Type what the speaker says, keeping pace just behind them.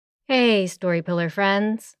Hey, Story Pillar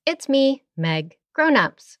friends. It's me, Meg.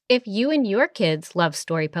 Grown-ups, if you and your kids love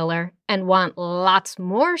Story Pillar and want lots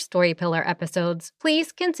more Story Pillar episodes,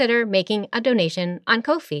 please consider making a donation on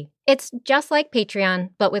Ko-fi. It's just like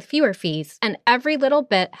Patreon, but with fewer fees, and every little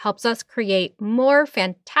bit helps us create more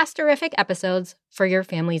fantasterific episodes for your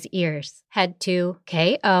family's ears. Head to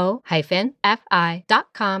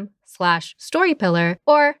ko-fi.com/storypillar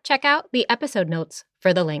or check out the episode notes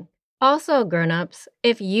for the link. Also, grown-ups,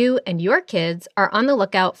 if you and your kids are on the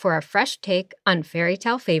lookout for a fresh take on fairy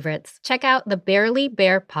tale favorites, check out the Barely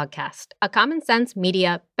Bear podcast, a Common Sense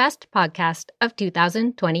Media best podcast of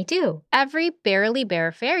 2022. Every Barely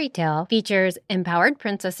Bear fairy tale features empowered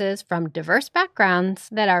princesses from diverse backgrounds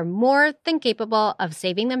that are more than capable of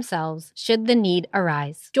saving themselves should the need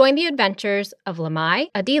arise. Join the adventures of Lamai,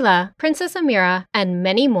 Adila, Princess Amira, and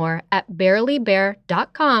many more at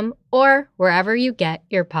barelybear.com or wherever you get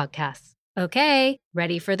your podcasts. Okay,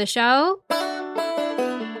 ready for the show?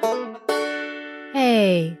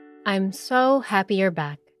 Hey, I'm so happy you're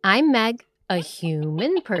back. I'm Meg, a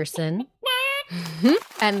human person.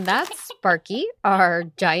 And that's Sparky, our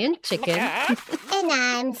giant chicken. And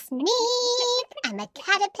I'm Sneak. I'm a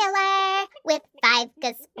caterpillar with 5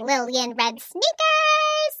 gazillion red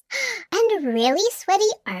sneakers and really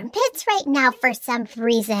sweaty armpits right now for some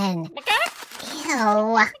reason.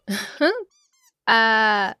 Ew.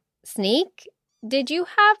 Sneak, did you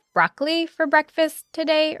have broccoli for breakfast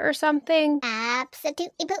today or something? Absolutely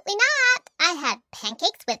not. I had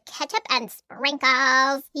pancakes with ketchup and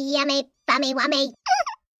sprinkles. Yummy, bummy, wummy.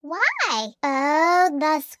 Why? Oh,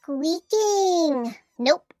 the squeaking.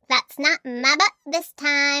 Nope, that's not my butt this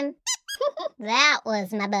time. That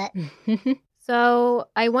was my butt. So,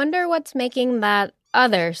 I wonder what's making that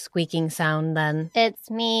other squeaking sound then. It's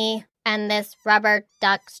me and this rubber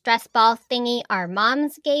duck stress ball thingy our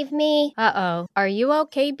moms gave me. Uh-oh. Are you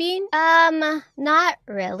okay, Bean? Not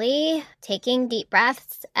really. Taking deep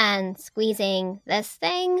breaths and squeezing this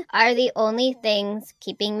thing are the only things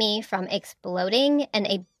keeping me from exploding in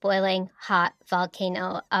a boiling hot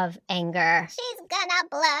volcano of anger. She's gonna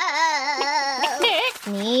blow.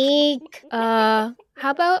 Sneak. How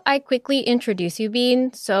about I quickly introduce you,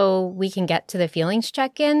 Bean, so we can get to the feelings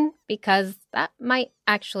check-in? Because that might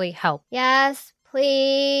actually help. Yes,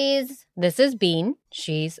 please. This is Bean.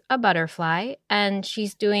 She's a butterfly, and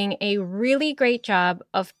she's doing a really great job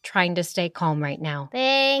of trying to stay calm right now.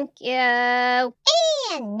 Thank you. And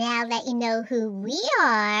now that you know who we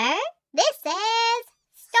are, this is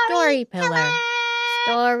Story Pillar.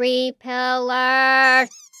 Story Pillar.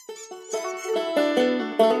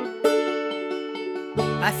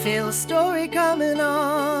 I feel a story coming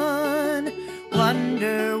on.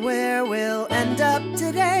 Wonder where we'll end up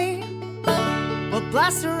today. We'll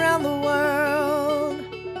blast around the world.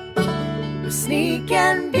 With Sneak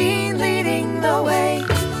and Bean leading the way.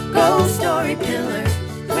 Go Story Pillar,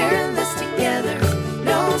 we're in this together.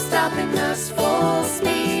 No stopping us, full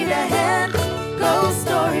speed ahead. Go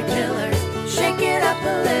Story Pillar, shake it up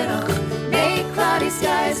a little. Make cloudy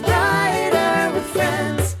skies brighter with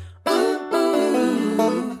friends.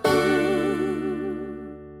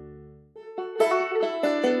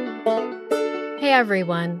 Hey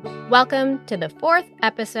everyone, welcome to the 4th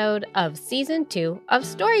episode of Season 2 of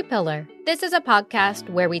Story Pillar. This is a podcast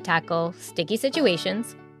where we tackle sticky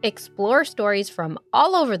situations, explore stories from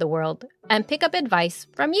all over the world, and pick up advice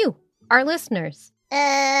from you, our listeners. You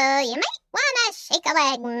might wanna shake a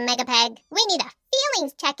leg, Megapeg. We need a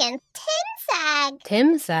feelings check-in.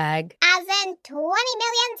 Tim Sag? As in 20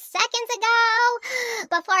 million seconds ago,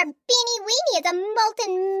 before Beanie Weenie is a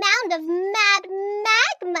molten mound of mad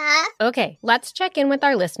magma. Okay, let's check in with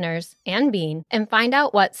our listeners and Bean and find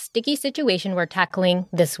out what sticky situation we're tackling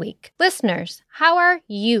this week. Listeners, how are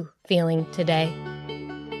you feeling today?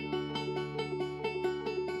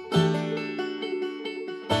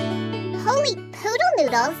 Holy poodle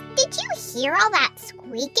noodles, did you hear all that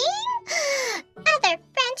squeaking? Other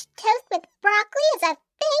French toast with broccoli is a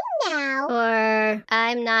thing now. Or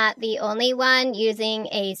I'm not the only one using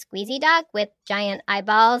a squeezy duck with giant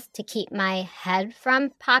eyeballs to keep my head from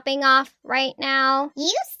popping off right now.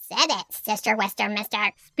 You said it, Sister Western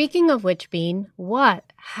Mister. Speaking of which, Bean,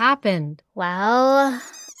 what happened? Well,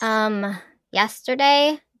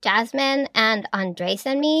 yesterday, Jasmine and Andres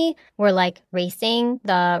and me were racing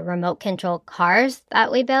the remote control cars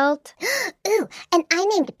that we built. Ooh, and I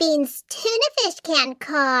named Bean's tuna fish can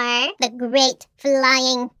car the Great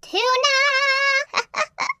Flying Tuna.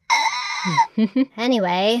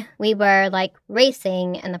 Anyway, we were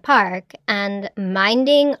racing in the park and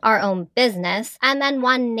minding our own business. And then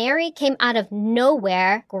one Neri came out of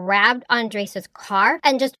nowhere, grabbed Andres' car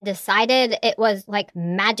and just decided it was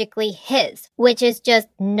magically his, which is just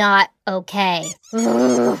not okay.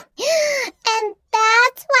 And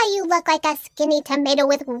that's why you look like a skinny tomato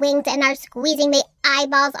with wings and are squeezing the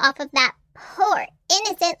eyeballs off of that poor,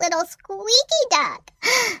 innocent little squeaky duck.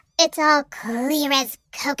 It's all clear as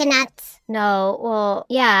coconuts. No, well,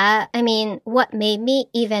 yeah. I mean, what made me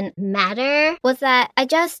even madder was that I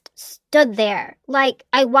just stood there.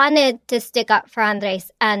 I wanted to stick up for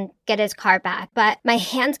Andres and get his car back, but my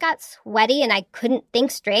hands got sweaty and I couldn't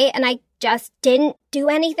think straight and I just didn't do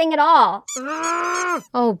anything at all.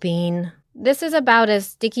 Oh, Bean. This is about as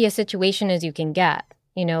sticky a situation as you can get.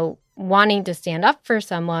 Wanting to stand up for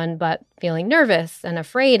someone, but feeling nervous and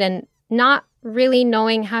afraid and not really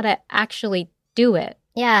knowing how to actually do it.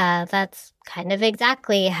 Yeah, that's kind of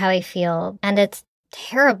exactly how I feel. And it's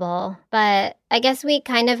terrible. But I guess we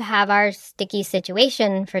kind of have our sticky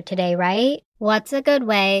situation for today, right? What's a good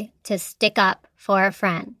way to stick up for a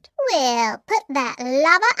friend? We'll put that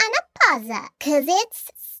lava on a pause, 'cause it's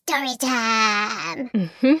story time.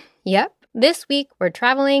 Yep. This week, we're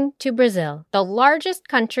traveling to Brazil, the largest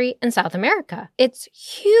country in South America. It's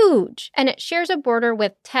huge, and it shares a border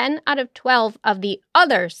with 10 out of 12 of the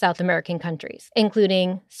other South American countries,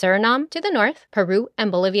 including Suriname to the north, Peru and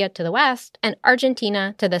Bolivia to the west, and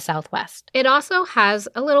Argentina to the southwest. It also has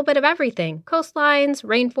a little bit of everything: coastlines,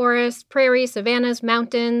 rainforests, prairies, savannas,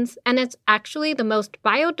 mountains, and it's actually the most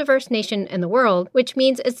biodiverse nation in the world, which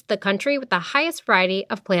means it's the country with the highest variety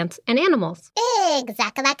of plants and animals.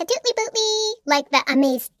 Exactly-like-a-dootly-bootly. Like the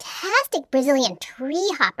amaze-tastic Brazilian tree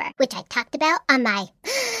hopper, which I talked about on my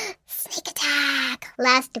sneak attack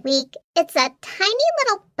last week. It's a tiny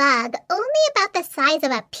little bug, only about the size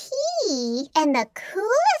of a pea. And the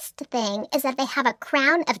coolest thing is that they have a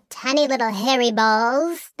crown of tiny little hairy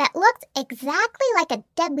balls that looks exactly like a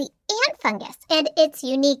deadly ant fungus. And its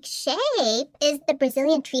unique shape is the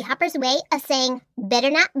Brazilian tree hopper's way of saying,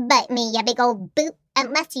 "Better not bite me, you big old boot,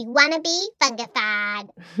 unless you want to be fungified."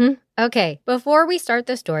 Okay, before we start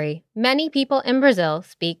the story, many people in Brazil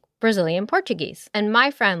speak Brazilian Portuguese. And my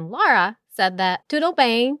friend Laura said that tudo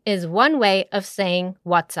bem is one way of saying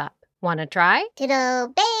what's up. Wanna try? Tudo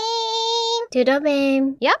bem. Tudo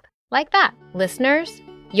bem. Yep, like that. Listeners,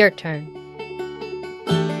 your turn.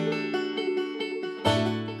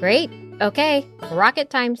 Great. Okay, rocket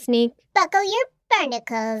time, Sneak. Buckle your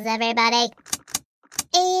barnacles, everybody.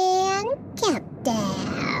 And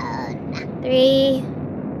countdown. 3,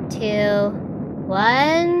 2,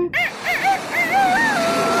 1.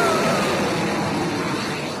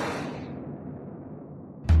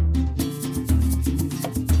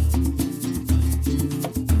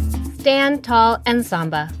 Stand Tall and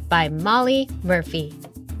Samba by Molly Murphy.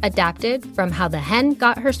 Adapted from How the Hen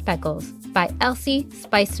Got Her Speckles by Elsie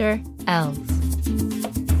Spicer Ells.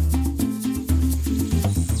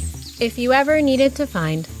 If you ever needed to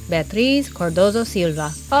find Beatriz Cardozo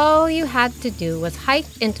Silva, all you had to do was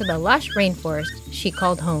hike into the lush rainforest she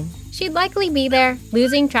called home. She'd likely be there,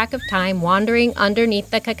 losing track of time, wandering underneath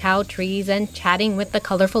the cacao trees and chatting with the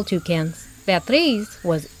colorful toucans. Beatriz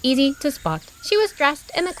was easy to spot. She was dressed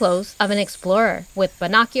in the clothes of an explorer, with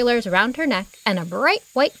binoculars around her neck and a bright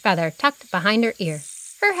white feather tucked behind her ear.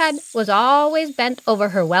 Her head was always bent over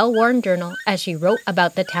her well-worn journal as she wrote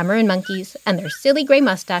about the tamarin monkeys and their silly gray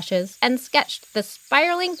mustaches and sketched the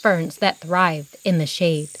spiraling ferns that thrived in the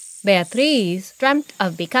shade. Beatriz dreamt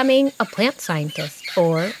of becoming a plant scientist,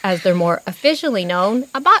 or, as they're more officially known,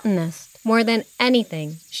 a botanist. More than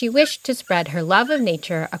anything, she wished to spread her love of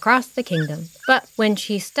nature across the kingdom. But when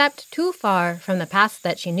she stepped too far from the paths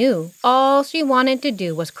that she knew, all she wanted to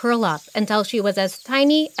do was curl up until she was as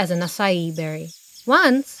tiny as an acai berry.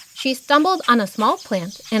 Once, she stumbled on a small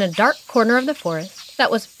plant in a dark corner of the forest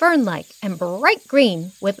that was fern-like and bright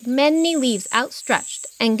green with many leaves outstretched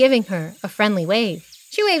and giving her a friendly wave.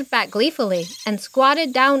 She waved back gleefully and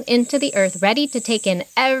squatted down into the earth, ready to take in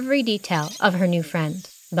every detail of her new friend.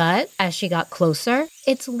 But as she got closer,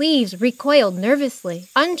 its leaves recoiled nervously,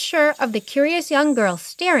 unsure of the curious young girl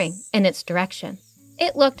staring in its direction.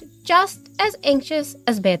 It looked just as anxious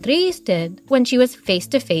as Beatriz did when she was face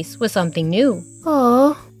to face with something new.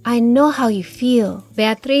 "Oh, I know how you feel."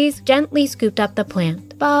 Beatriz gently scooped up the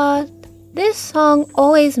plant. "But this song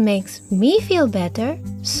always makes me feel better,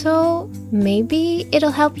 so maybe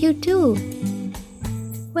it'll help you too.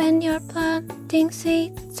 When you're planting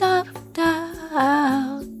seeds of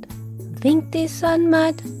doubt, think the sun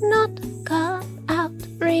might not come out.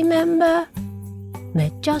 Remember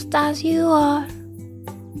that just as you are,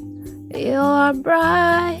 you're a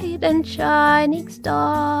bright and shining star.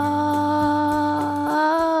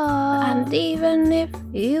 And even if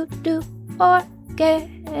you do forget,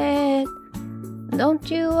 don't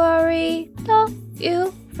you worry, don't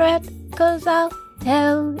you fret, 'cause I'll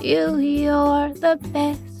tell you you're the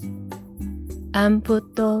best and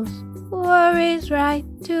put those worries right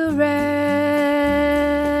to rest.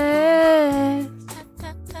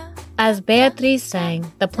 As Beatriz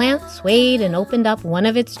sang, the plant swayed and opened up one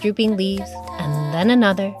of its drooping leaves, and then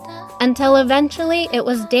another, until eventually it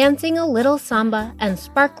was dancing a little samba and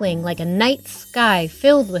sparkling like a night sky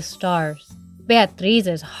filled with stars.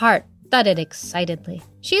 Beatriz's heart thudded excitedly.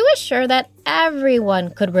 She was sure that everyone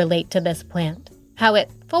could relate to this plant, how it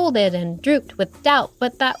folded and drooped with doubt,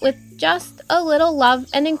 but that with just a little love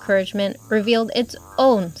and encouragement revealed its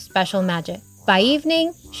own special magic. By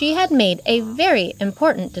evening, she had made a very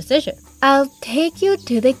important decision. "I'll take you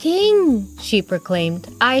to the king," she proclaimed,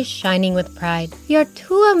 eyes shining with pride. "You're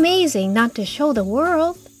too amazing not to show the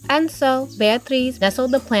world." And so, Beatriz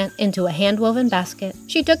nestled the plant into a hand-woven basket.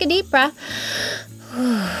 She took a deep breath,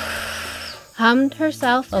 hummed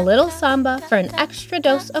herself a little samba for an extra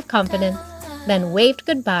dose of confidence, then waved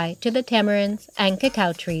goodbye to the tamarinds and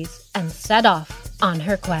cacao trees and set off on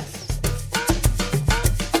her quest.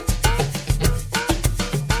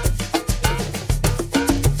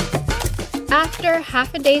 After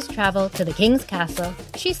half a day's travel to the king's castle,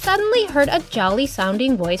 she suddenly heard a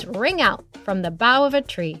jolly-sounding voice ring out from the bough of a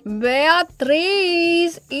tree.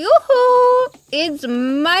 "Beatriz! Yoo-hoo! It's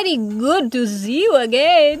mighty good to see you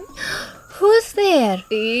again." "Who's there?"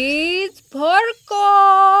 "It's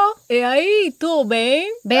Porco." "E aí, tudo bem?"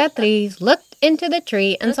 Beatriz looked into the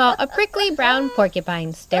tree and saw a prickly brown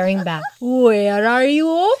porcupine staring back. "Where are you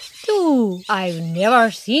off to? I've never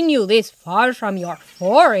seen you this far from your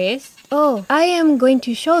forest." "Oh, I am going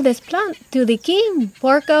to show this plant to the king."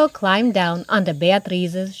 Porco climbed down onto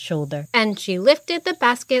Beatriz's shoulder, and she lifted the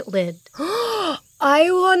basket lid.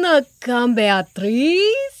 "I wanna come,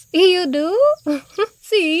 Beatriz." "You do?"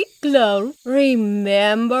 "See, close.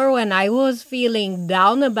 Remember when I was feeling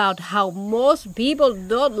down about how most people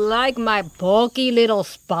don't like my pokey little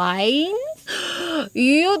spines?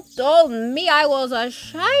 You told me I was a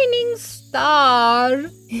shining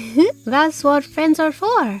star." "That's what friends are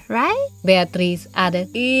for, right?" Beatriz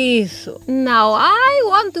added. "Eso. Now I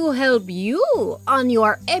want to help you on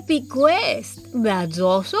your epic quest. That's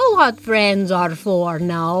also what friends are for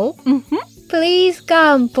now." "Please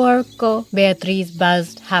come, Porco," Beatriz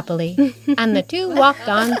buzzed happily. And the two walked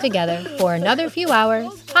on together for another few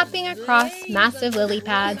hours, hopping across massive lily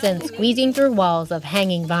pads and squeezing through walls of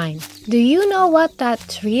hanging vines. "Do you know what that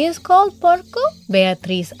tree is called, Porco?"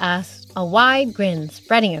 Beatriz asked, a wide grin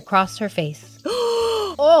spreading across her face.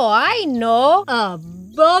 "Oh, I know. A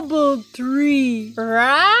bubble tree,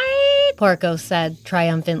 right?" Porco said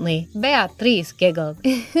triumphantly. Beatriz giggled.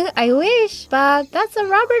 "I wish, but that's a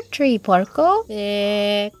rubber tree, Porco."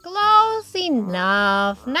 Close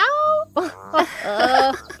enough now."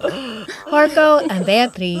 Porco and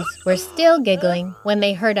Beatriz were still giggling when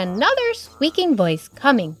they heard another squeaking voice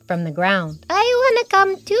coming from the ground. "I wanna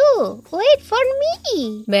come too. Wait for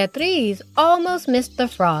me." Beatriz almost missed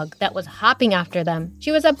the frog that was hopping after them.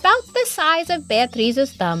 She was about the size of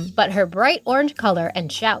Beatriz's thumb, but her bright orange color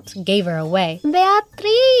and shouts gave her away.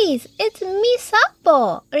 "Beatriz, it's me,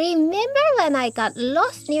 Sapo. Remember when I got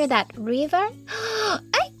lost near that river?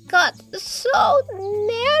 I got so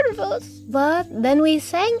nervous." "But then we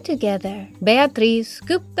sang together." Beatriz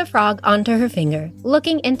scooped the frog onto her finger,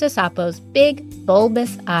 looking into Sapo's big,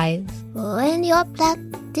 bulbous eyes. "When you're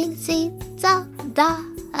planting seeds of doubt,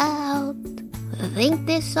 think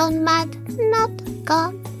this one might not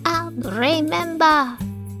come out. Remember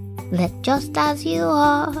that just as you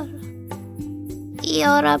are,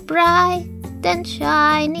 you're a bright and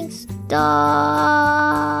shining star.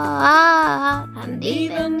 And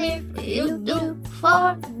even if you do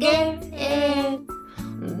forget,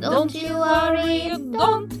 don't you worry,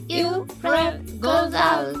 don't you fret, 'cause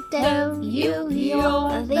I'll tell you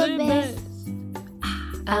you're the best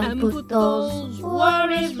and put those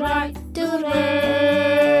worries right to rest."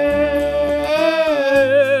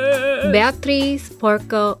 Beatriz,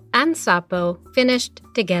 Porco, and Sapo finished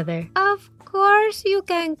together. "Of course you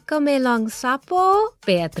can come along, Sapo,"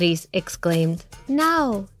 Beatriz exclaimed.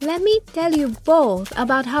 "Now, let me tell you both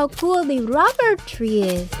about how cool the rubber tree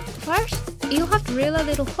is. First, you have to reel a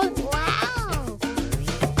little hook." Wow!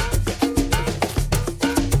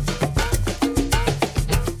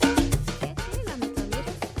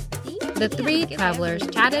 The three travelers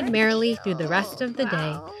chatted merrily through the rest of the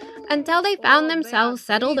day until they found themselves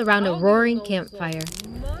settled around a roaring campfire.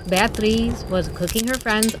 Beatriz was cooking her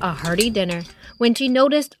friends a hearty dinner when she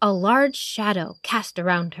noticed a large shadow cast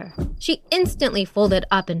around her. She instantly folded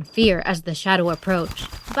up in fear as the shadow approached,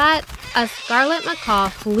 but a scarlet macaw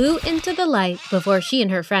flew into the light before she and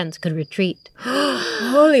her friends could retreat.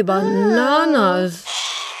 Holy bananas!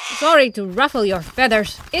 Sorry to ruffle your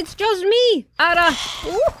feathers. It's just me, Ara.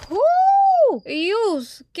 Woohoo! You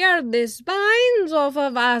scared the spines off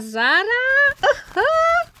of Azara?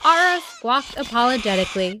 Ara squawked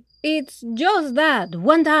apologetically. It's just that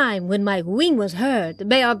one time when my wing was hurt,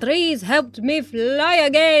 Beatriz helped me fly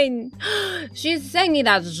again. She sang me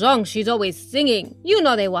that song she's always singing. You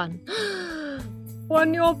know the one.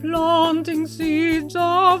 When you're planting seeds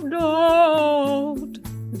of doubt,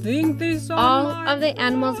 think this. All of the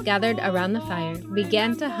animals gathered around the fire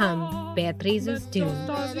began to hum Beatriz's tune.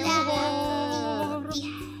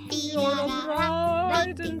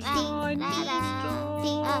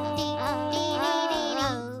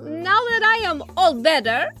 Now that I am all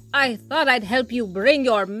better, I thought I'd help you bring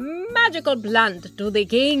your magical plant to the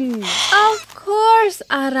king. Of course,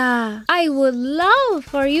 Ara. I would love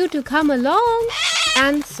for you to come along.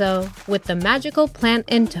 And so, with the magical plant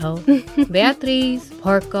in tow, Beatriz,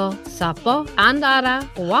 Porco, Sapo, and Ara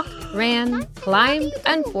walked, ran, climbed,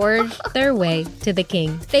 and forged their way to the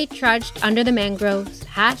king. They trudged under the mangroves,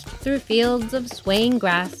 hashed through fields of swaying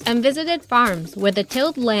grass, and visited farms where the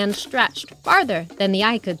tilled land stretched farther than the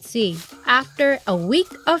eye could see. After a week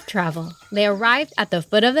of travel, they arrived at the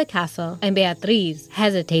foot of the castle, and Beatriz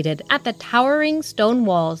hesitated at the towering stone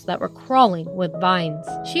walls that were crawling with vines.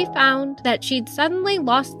 She found that she'd suddenly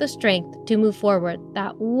lost the strength to move forward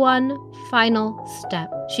that one final step.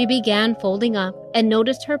 She began folding up and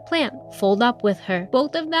noticed her plant fold up with her,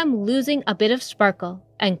 both of them losing a bit of sparkle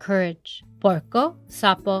and courage. Porco,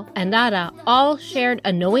 Sapo, and Ara all shared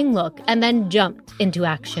a knowing look and then jumped into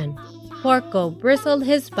action. Porco bristled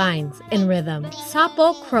his spines in rhythm.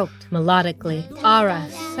 Sapo croaked melodically. Ara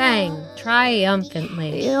sang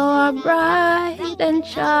triumphantly. You're bright and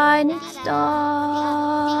shining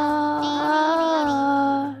star.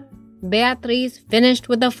 Beatriz finished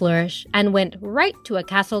with a flourish and went right to a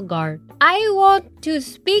castle guard. I want to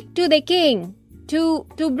speak to the king, to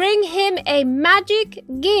bring him a magic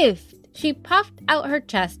gift. She puffed out her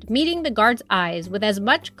chest, meeting the guard's eyes with as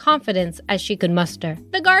much confidence as she could muster.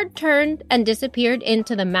 The guard turned and disappeared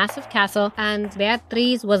into the massive castle, and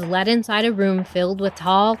Beatriz was led inside a room filled with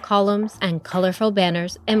tall columns and colorful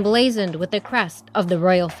banners emblazoned with the crest of the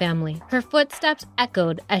royal family. Her footsteps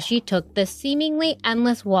echoed as she took the seemingly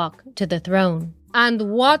endless walk to the throne.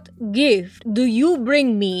 And what gift do you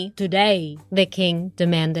bring me today? The king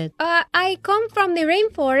demanded. I come from the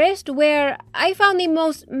rainforest where I found the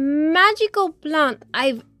most magical plant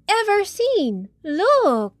I've ever seen.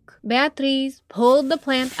 Look. Beatriz pulled the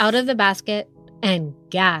plant out of the basket and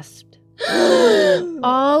gasped.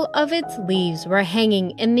 All of its leaves were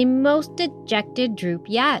hanging in the most dejected droop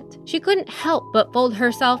yet. She couldn't help but fold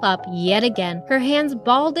herself up yet again, her hands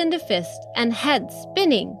balled into fists and head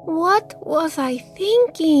spinning. What was I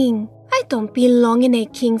thinking? I don't belong in a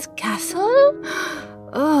king's castle.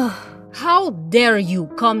 Ugh. How dare you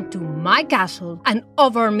come to my castle and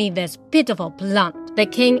offer me this pitiful plant? The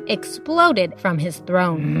king exploded from his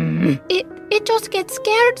throne. It just gets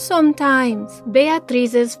scared sometimes.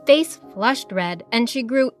 Beatriz's face flushed red, and she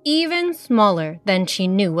grew even smaller than she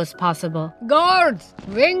knew was possible. Guards,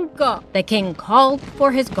 venga! The king called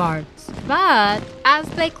for his guards. But as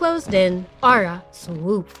they closed in, Ara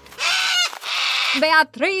swooped.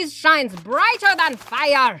 Beatriz shines brighter than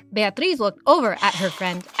fire! Beatriz looked over at her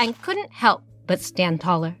friend and couldn't help but stand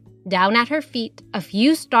taller. Down at her feet, a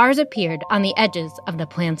few stars appeared on the edges of the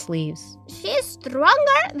plant's leaves. She's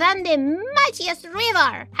stronger than the mightiest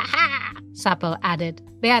river. Ha ha! Sapo added.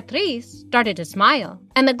 Beatriz started to smile,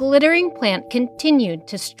 and the glittering plant continued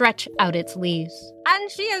to stretch out its leaves.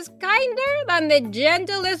 And she is kinder than the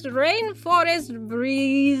gentlest rainforest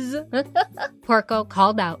breeze. Porco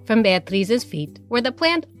called out from Beatriz's feet, where the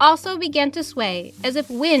plant also began to sway as if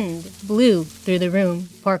wind blew through the room.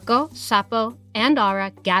 Porco, Sapo, and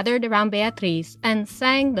Ara gathered around Beatriz and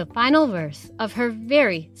sang the final verse of her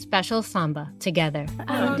very special samba together.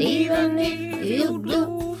 And even if you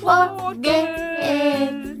do forget,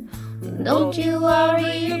 don't you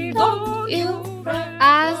worry, don't you fret.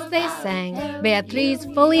 As they sang, Beatriz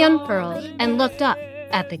fully unfurled and looked up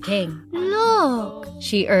at the king. Look,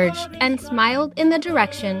 she urged, and smiled in the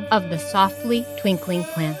direction of the softly twinkling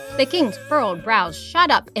plant. The king's furrowed brows shot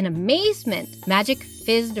up in amazement. Magic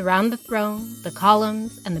fizzed around the throne, the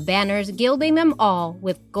columns, and the banners, gilding them all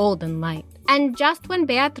with golden light. And just when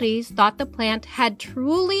Beatriz thought the plant had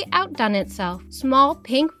truly outdone itself, small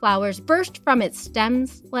pink flowers burst from its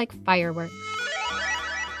stems like fireworks.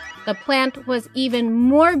 The plant was even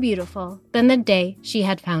more beautiful than the day she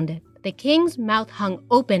had found it. The king's mouth hung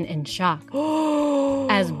open in shock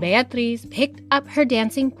as Beatriz picked up her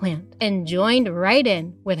dancing plant and joined right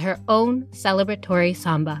in with her own celebratory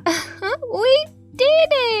samba. We did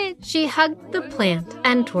it! She hugged the plant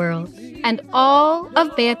and twirled, and all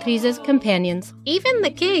of Beatriz's companions, even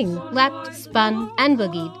the king, leapt, spun, and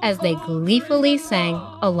boogied as they gleefully sang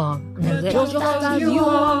along. Just as you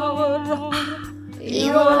are,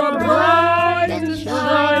 you are a bright and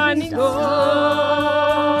shining star.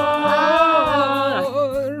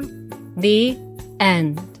 The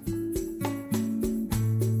end.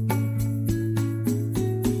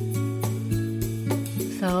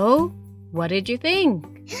 So, what did you think?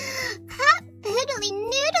 Hot poodly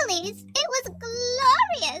noodlies! It was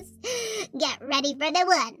glorious! Get ready for the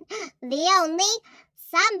one, the only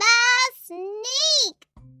Samba Sneak!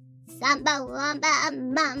 Samba wamba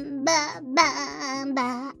mamba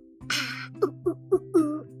bamba. Ah, ooh, ooh, ooh,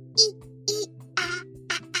 ooh.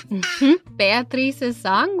 Beatriz's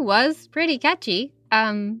song was pretty catchy.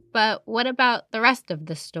 But what about the rest of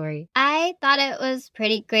the story? I thought it was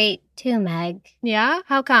pretty great too, Meg. Yeah?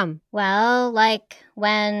 How come? Well, like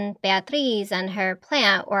when Beatriz and her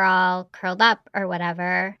plant were all curled up or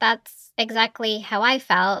whatever, that's exactly how I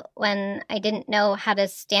felt when I didn't know how to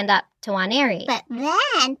stand up to Waneri. But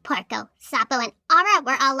then Porco, Sapo, and Aura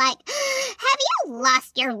were all like, have you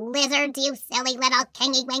lost your lizards, you silly little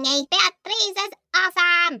kingy-wingy? Beatriz is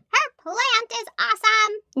awesome! Her plant is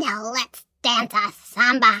awesome! Now let's dance a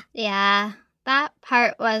samba. Yeah, that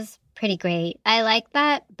part was pretty great. I like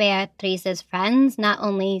that Beatriz's friends not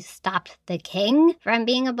only stopped the king from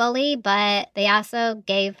being a bully, but they also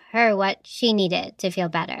gave her what she needed to feel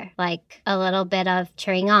better, like a little bit of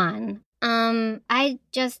cheering on. I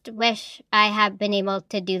just wish I had been able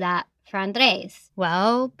to do that for Andres.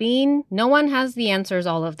 Well, Bean, no one has the answers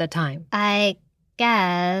all of the time. I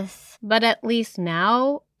guess. But at least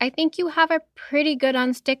now, I think you have a pretty good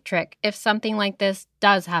unstick trick if something like this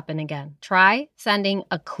does happen again. Try sending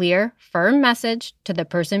a clear, firm message to the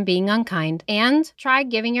person being unkind, and try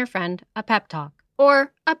giving your friend a pep talk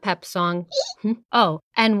or a pep song. Oh,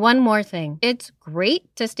 and one more thing. It's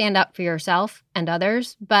great to stand up for yourself and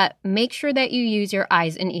others, but make sure that you use your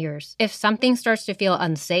eyes and ears. If something starts to feel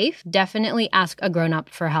unsafe, definitely ask a grown-up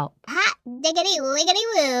for help. Hot diggity wiggity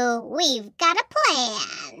woo, we've got a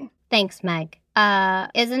plan. Thanks, Meg.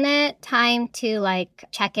 Isn't it time to,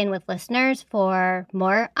 check in with listeners for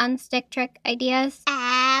more unstick trick ideas?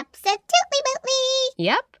 Absolutely, bootly.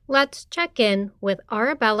 Yep. Let's check in with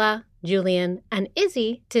Arabella, Julian, and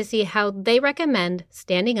Izzy to see how they recommend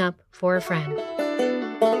standing up for a friend.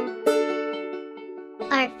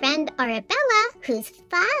 Our friend Arabella, who's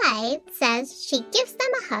 5, says she gives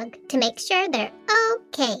them a hug to make sure they're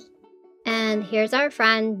okay. And here's our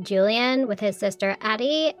friend Julian with his sister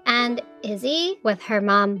Addie, and Izzy with her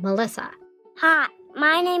mom Melissa. Hi,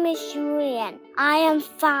 my name is Julian. I am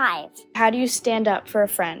 5. How do you stand up for a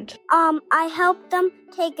friend? I help them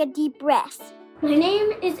take a deep breath. My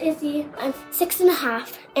name is Izzy. I'm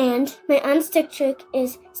 6.5, and my unstick trick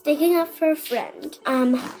is sticking up for a friend.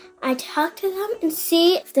 I talk to them and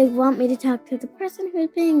see if they want me to talk to the person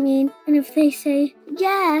who's being mean. And if they say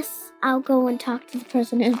yes, I'll go and talk to the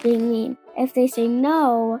person who's being mean. If they say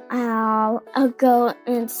no, I'll go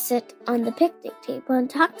and sit on the picnic table and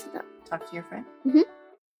talk to them. Talk to your friend? Mm-hmm.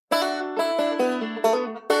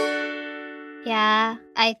 Yeah,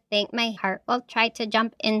 I think my heart will try to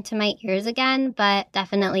jump into my ears again, but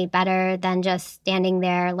definitely better than just standing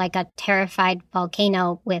there like a terrified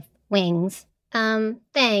volcano with wings.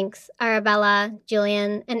 Thanks, Arabella,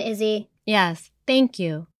 Julian, and Izzy. Yes, thank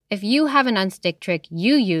you. If you have an unstick trick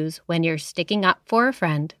you use when you're sticking up for a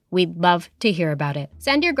friend, we'd love to hear about it.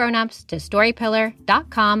 Send your grown-ups to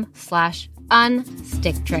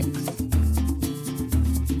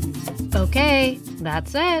storypillar.com/unsticktricks. Okay,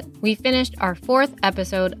 that's it. We finished our 4th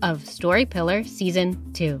episode of Story Pillar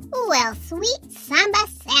Season 2. Well, sweet Samba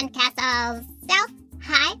sandcastles.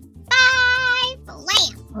 Self-high-five.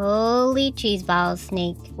 Blam. Holy cheese balls,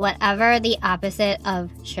 Snake. Whatever the opposite of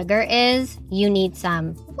sugar is, you need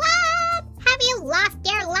some. What? Have you lost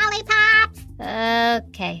your lollipops?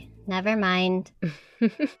 Okay, never mind.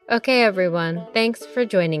 Okay, everyone. Thanks for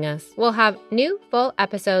joining us. We'll have new full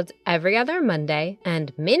episodes every other Monday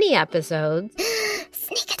and mini episodes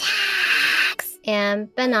Sneak attacks. And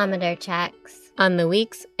banometer checks. on the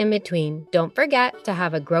weeks in between. Don't forget to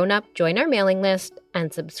have a grown-up join our mailing list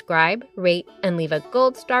and subscribe, rate, and leave a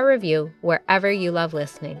gold star review wherever you love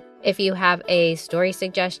listening. If you have a story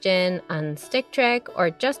suggestion, unstick trick,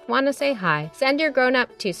 or just want to say hi, send your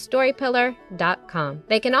grown-up to storypillar.com.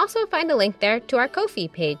 They can also find a link there to our Ko-fi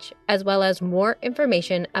page, as well as more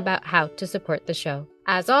information about how to support the show.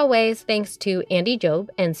 As always, thanks to Andy Job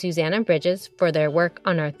and Susanna Bridges for their work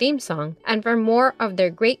on our theme song. And for more of their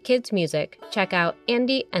great kids' music, check out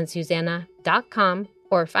andyandsusanna.com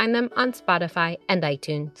or find them on Spotify and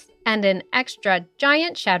iTunes. And an extra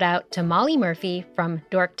giant shout out to Molly Murphy from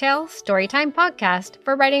Dorktales Storytime Podcast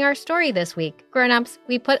for writing our story this week. Grown-ups,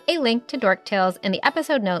 we put a link to Dorktales in the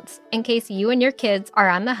episode notes in case you and your kids are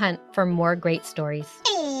on the hunt for more great stories.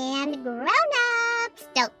 And grown-ups,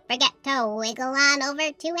 don't forget to wiggle on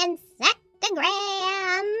over to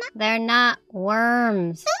Insectagram. They're not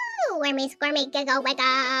worms. Ooh, wormy, squirmy, giggle,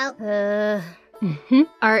 wiggle.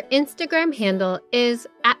 Our Instagram handle is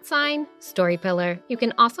 @StoryPillar. You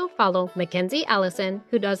can also follow Mackenzie Allison,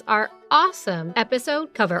 who does our awesome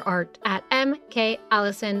episode cover art at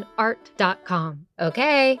mkallisonart.com.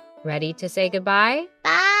 Okay, ready to say goodbye?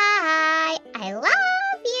 Bye. I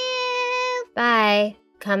love you. Bye.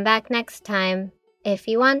 Come back next time if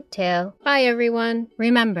you want to. Bye, everyone.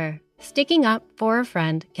 Remember, sticking up for a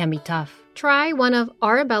friend can be tough. Try one of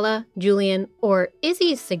Arabella, Julian, or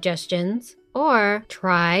Izzy's suggestions. Or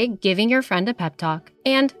try giving your friend a pep talk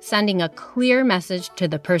and sending a clear message to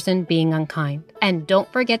the person being unkind. And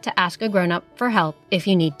don't forget to ask a grown-up for help if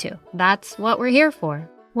you need to. That's what we're here for.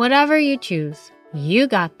 Whatever you choose, you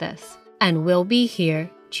got this. And we'll be here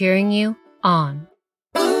cheering you on.